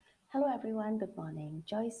Hello, everyone. Good morning.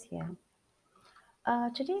 Joyce here.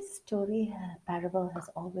 Today's story parable has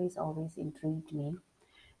always intrigued me,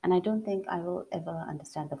 and I don't think I will ever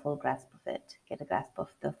understand the full grasp of it, get a grasp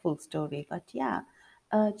of the full story. But yeah,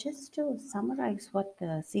 just to summarize what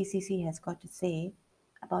the CCC has got to say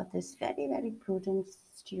about this very prudent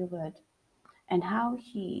steward and how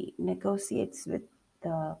he negotiates with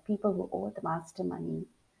the people who owe the master money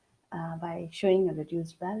by showing a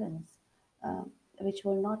reduced balance, uh, which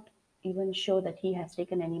will not even show that he has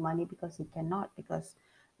taken any money because he cannot, because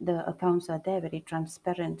the accounts are there very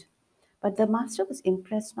transparent. But the master was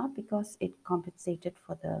impressed not because it compensated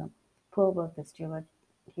for the poor work the steward.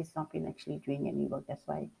 He's not been actually doing any work. That's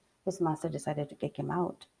why his master decided to take him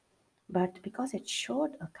out. But because it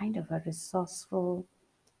showed a kind of a resourceful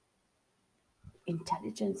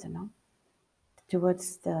intelligence,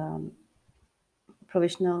 towards the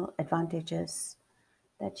provisional advantages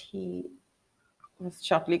that he was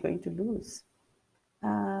shortly going to lose.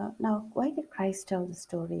 Now, why did Christ tell the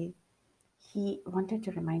story? He wanted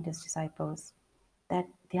to remind his disciples that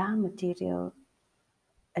their material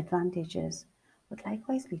advantages would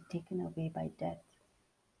likewise be taken away by death.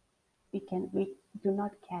 We do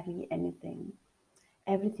not carry anything.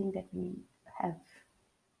 Everything that we have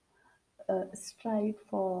strive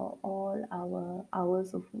for, all our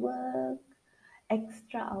hours of work,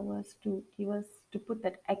 extra hours to give us to put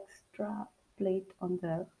that extra plate on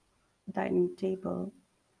the dining table.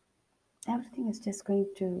 Everything is just going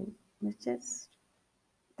to it's just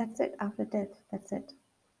that's it after death. That's it.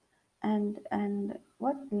 And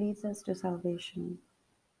what leads us to salvation?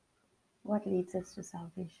 What leads us to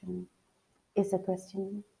salvation is a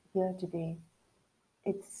question here today.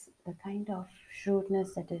 It's the kind of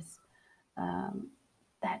shrewdness that is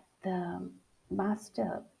that the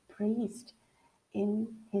master praised in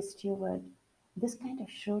his steward. This kind of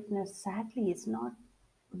shrewdness, sadly, is not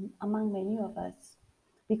among many of us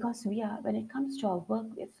because we are when it comes to our work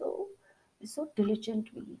we're so diligent.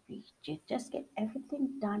 We just get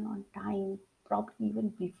everything done on time, probably even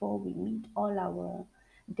before we meet all our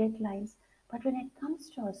deadlines. But when it comes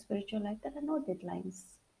to our spiritual life, there are no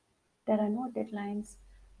deadlines. There are no deadlines.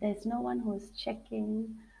 There's no one who's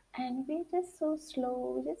checking, and we're just so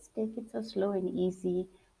slow. We just take it so slow and easy.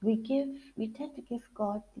 We tend to give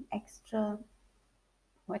God the extra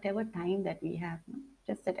whatever time that we have, no?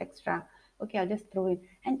 Just that extra. Okay, I'll just throw it,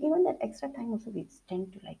 and even that extra time also we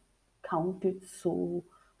tend to like count it. So,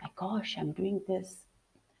 my gosh, I'm doing this.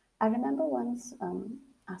 I remember once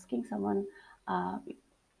asking someone uh,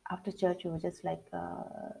 after church, we were just like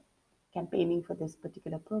campaigning for this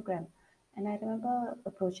particular program. And I remember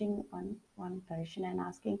approaching one parishioner and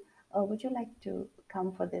asking, "Oh, would you like to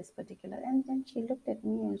come for this particular?" And then she looked at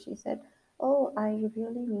me and she said, "Oh, I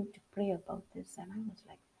really need to pray about this." And I was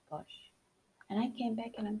like, "Gosh." And I came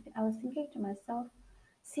back and I was thinking to myself,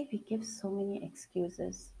 "See, we give so many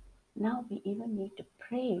excuses. Now we even need to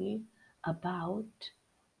pray about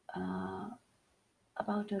uh,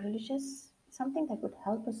 about a religious something that would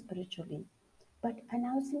help us spiritually." But and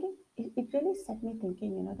I was thinking, it really set me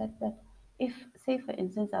thinking, that if, say, for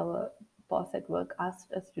instance, our boss at work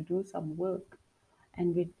asked us to do some work,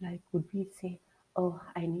 and we'd like, would we say, "Oh,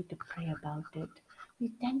 I need to pray about it"? We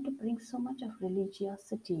tend to bring so much of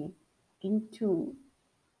religiosity into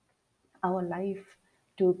our life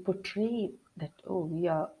to portray that, oh, we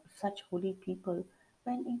are such holy people,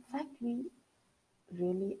 when in fact we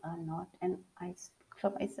really are not. And I speak for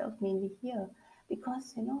myself mainly here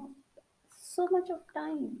because, so much of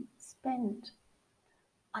time spent,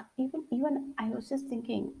 even I was just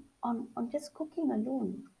thinking on just cooking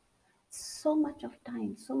alone, so much of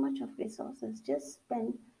time, so much of resources just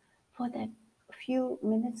spent for that few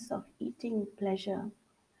minutes of eating pleasure.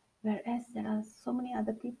 Whereas there are so many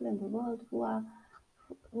other people in the world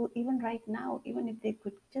who even right now, even if they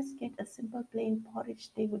could just get a simple plain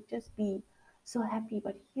porridge, they would just be so happy.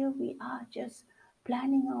 But here we are just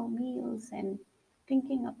planning our meals and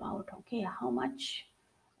thinking about, okay, how much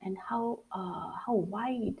and how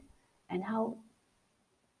wide and how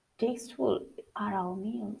tasteful are our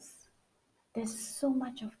meals. There's so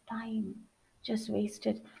much of time just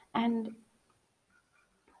wasted. And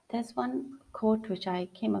there's one quote which I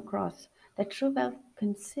came across, that true wealth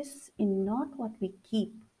consists in not what we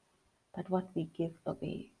keep, but what we give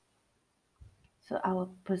away. So our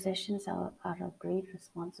possessions are a great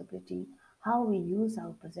responsibility. How we use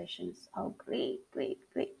our possessions, our great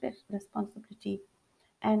responsibility.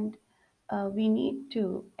 And we need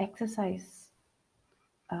to exercise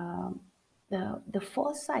um, the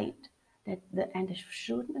foresight and the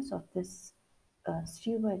shrewdness of this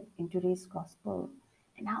steward in today's gospel,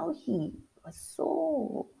 and how he was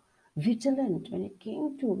so vigilant when it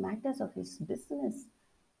came to matters of his business.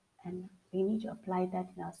 And we need to apply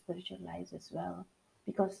that in our spiritual lives as well.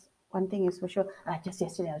 Because one thing is for sure, just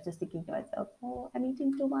yesterday I was just thinking to myself, oh, I'm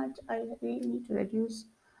eating too much. I really need to reduce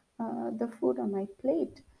the food on my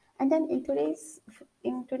plate. And then in today's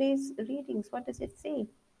readings, what does it say?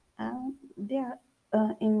 They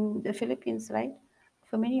are in the Philippines, right?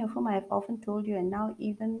 For many of whom I have often told you, and now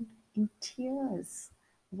even in tears,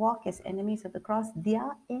 walk as enemies of the cross.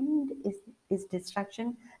 Their end is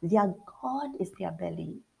destruction. Their God is their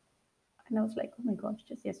belly. And I was like, oh my gosh,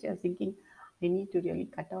 just yesterday I was thinking I need to really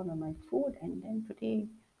cut down on my food. And then today's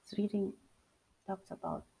reading talks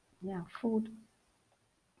about, yeah, food,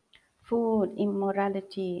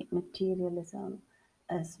 immorality, materialism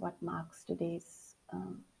is what marks today's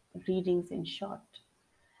readings in short.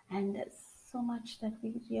 And there's so much that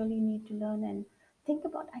we really need to learn and think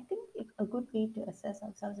about. I think a good way to assess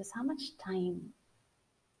ourselves is how much time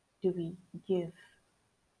do we give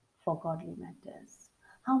for godly matters?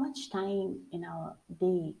 How much time in our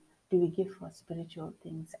day do we give for spiritual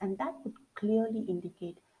things? And that would clearly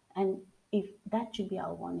indicate, and if that should be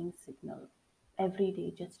our warning signal every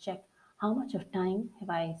day, just check how much of time have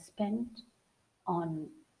I spent on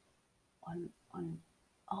on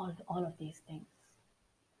all of these things.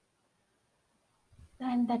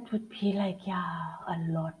 And that would be like, yeah, a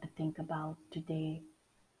lot to think about today.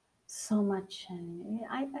 So much. And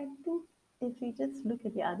I think if we just look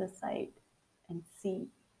at the other side and see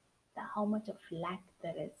how much of lack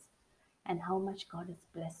there is and how much God has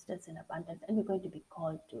blessed us in abundance, and we're going to be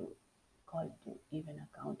called to give an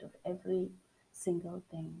account of every single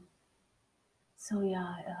thing. So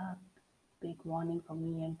yeah, a big warning for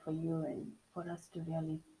me and for you, and for us to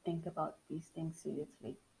really think about these things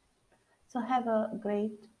seriously. So have a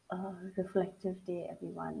great reflective day,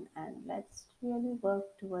 everyone, and let's really work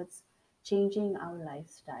towards changing our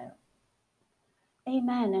lifestyle.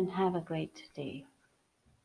 Amen, and have a great day.